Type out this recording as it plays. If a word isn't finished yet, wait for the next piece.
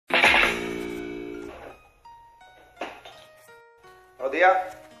Buenos días,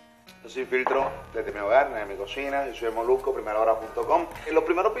 yo soy Filtro desde mi hogar, desde mi cocina, yo soy de Molusco, primerahora.com. Los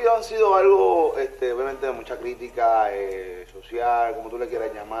primeros videos han sido algo, obviamente, de mucha crítica social, como tú le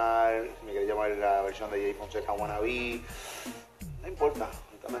quieras llamar, si me quieres llamar la versión de Jay Fonseca Wannabe, no importa,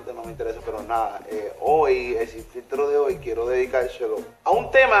 honestamente no me interesa, pero nada, hoy, el Sin Filtro de hoy, quiero dedicárselo a un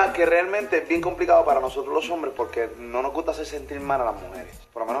tema que realmente es bien complicado para nosotros los hombres porque no nos gusta hacer sentir mal a las mujeres,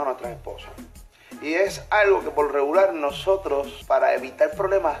 por lo menos a nuestras esposas. Y es algo que por regular nosotros, para evitar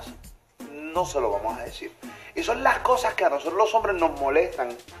problemas, no se lo vamos a decir. Y son las cosas que a nosotros los hombres nos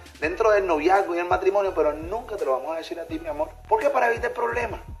molestan dentro del noviazgo y el matrimonio, pero nunca te lo vamos a decir a ti, mi amor. ¿Por qué? Para evitar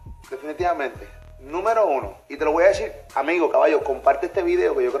problemas, definitivamente. Número uno, y te lo voy a decir, amigo, caballo, comparte este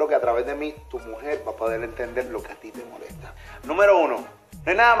video que yo creo que a través de mí, tu mujer va a poder entender lo que a ti te molesta. Número uno, no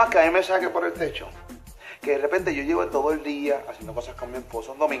hay nada más que a mí me saque por el techo. Que de repente yo llevo todo el día haciendo cosas con mi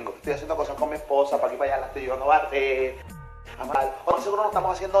esposa. Un domingo estoy haciendo cosas con mi esposa, para aquí para allá la estoy llevando a barrer, a mal. Ahora seguro no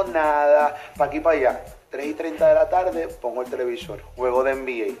estamos haciendo nada, para aquí para allá. 3:30 de la tarde pongo el televisor, juego de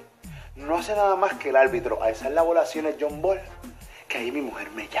NBA. No hace nada más que el árbitro alzar las volaciones John Ball, que ahí mi mujer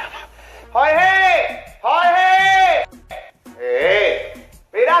me llama. ¡Jorge! ¡Jorge!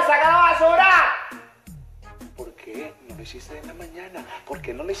 ¡Mira, saca la basura! ¿Por qué no lo hiciste en la mañana? ¿Por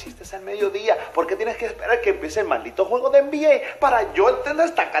qué no lo hiciste al mediodía? ¿Por qué tienes que esperar que empiece el maldito juego de NBA para yo entender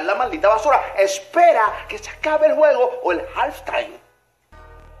destacar la maldita basura? Espera que se acabe el juego o el halftime.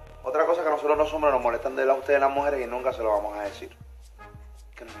 Otra cosa que a nosotros los hombres nos molestan de ustedes las mujeres y nunca se lo vamos a decir.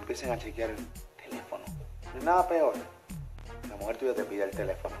 Que nos empiecen a chequear el teléfono. No hay nada peor. La mujer tuya te pide el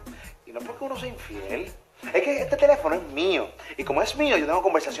teléfono. Y no es porque uno sea infiel. Es que este teléfono es mío. Y como es mío, yo tengo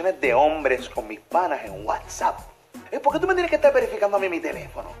conversaciones de hombres con mis panas en WhatsApp. ¿Por qué tú me tienes que estar verificando a mí mi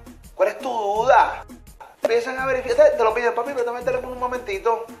teléfono? ¿Cuál es tu duda? Empiezan a verificar, te lo piden, papi, préstame el teléfono un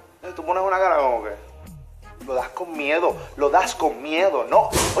momentito. Tú pones una cara como que lo das con miedo, ¿no?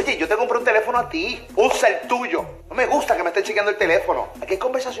 Oye, yo te compré un teléfono a ti, usa el tuyo. No me gusta que me estén chequeando el teléfono. Aquí hay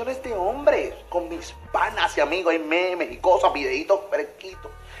conversaciones de hombres, con mis panas y amigos, hay memes y cosas, videitos fresquitos.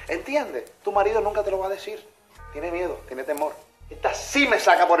 ¿Entiendes? Tu marido nunca te lo va a decir. Tiene miedo, tiene temor. Esta sí me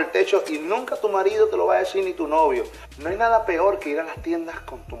saca por el techo y nunca tu marido te lo va a decir ni tu novio. No hay nada peor que ir a las tiendas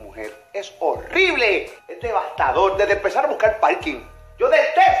con tu mujer. Es horrible, es devastador. Desde empezar a buscar parking. Yo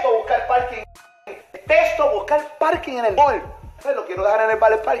detesto buscar parking. Detesto buscar parking en el mall. Lo quiero dejar en el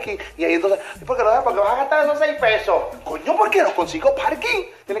bar el parking. Y ahí entonces, ¿por qué lo dejas? Porque vas a gastar esos 6 pesos. Coño, ¿por qué no consigo parking?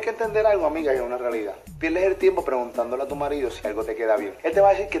 Tienes que entender algo, amiga, que es una realidad. Pierdes el tiempo preguntándole a tu marido si algo te queda bien. Él te va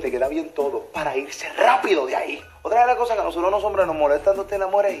a decir que te queda bien todo para irse rápido de ahí. Otra de las cosas que a nosotros los hombres nos molestan de ustedes,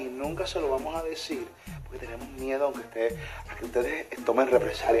 amores, y nunca se lo vamos a decir, porque tenemos miedo a que ustedes tomen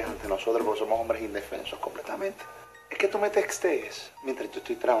represalias ante nosotros, porque somos hombres indefensos completamente. Es que tú me textees mientras yo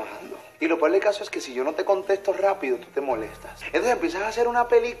estoy trabajando. Y lo peor del caso es que si yo no te contesto rápido, tú te molestas. Entonces empiezas a hacer una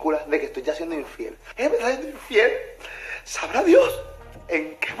película de que estoy ya siendo infiel. ¿Me estás siendo infiel? ¿Sabrá Dios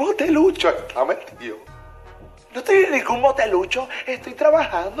en qué botelucho está metido? No estoy en ningún botelucho, estoy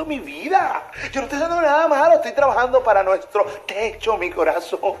trabajando mi vida. Yo no estoy haciendo nada malo, estoy trabajando para nuestro techo, mi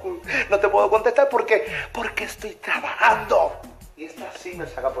corazón. No te puedo contestar porque estoy trabajando. Y esta sí me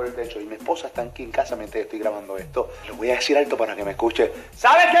saca por el techo. Y mi esposa está aquí en casa mientras estoy grabando esto. Lo voy a decir alto para que me escuche.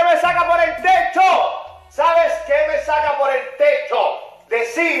 ¿Sabes qué me saca por el techo? ¿Sabes qué me saca por el techo?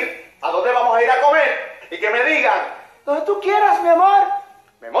 Decir a dónde vamos a ir a comer. Y que me digan, donde tú quieras, mi amor.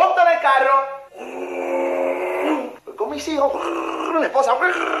 Me monto en el carro. Voy con mis hijos. La esposa.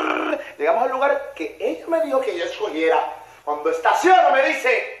 Llegamos al lugar que ella me dijo que yo escogiera. Cuando estaciono me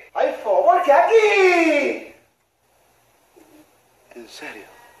dice, ¡ay, favor, que aquí! ¿En serio?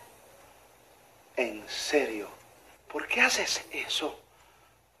 ¿En serio? ¿Por qué haces eso?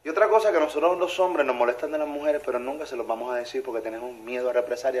 Y otra cosa que nosotros los hombres nos molestan de las mujeres, pero nunca se los vamos a decir porque tenemos miedo a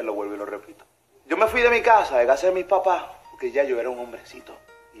represalias, lo vuelvo y lo repito. Yo me fui de mi casa, de casa de mis papás, porque ya yo era un hombrecito.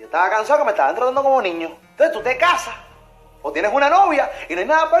 Y yo estaba cansado que me estaban tratando como niño. Entonces tú te casas, o tienes una novia, y no hay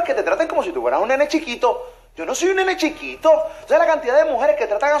nada peor que te traten como si tú fueras un nene chiquito. Yo no soy un nene chiquito. ¿Sabes la cantidad de mujeres que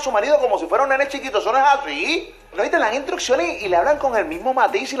tratan a su marido como si fuera un nene chiquito? Eso no es así. No, y te dan instrucciones y le hablan con el mismo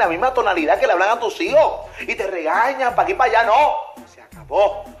matiz y la misma tonalidad que le hablan a tus hijos. Y te regañan para aquí y para allá. No, se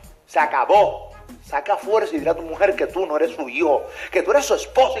acabó. Se acabó. Saca fuerza y dile a tu mujer que tú no eres su hijo, que tú eres su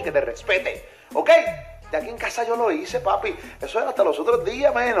esposo y que te respete. ¿Ok? De aquí en casa yo lo hice, papi. Eso era hasta los otros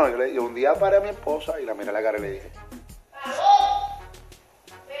días menos. Yo un día paré a mi esposa y la miré a la cara y le dije,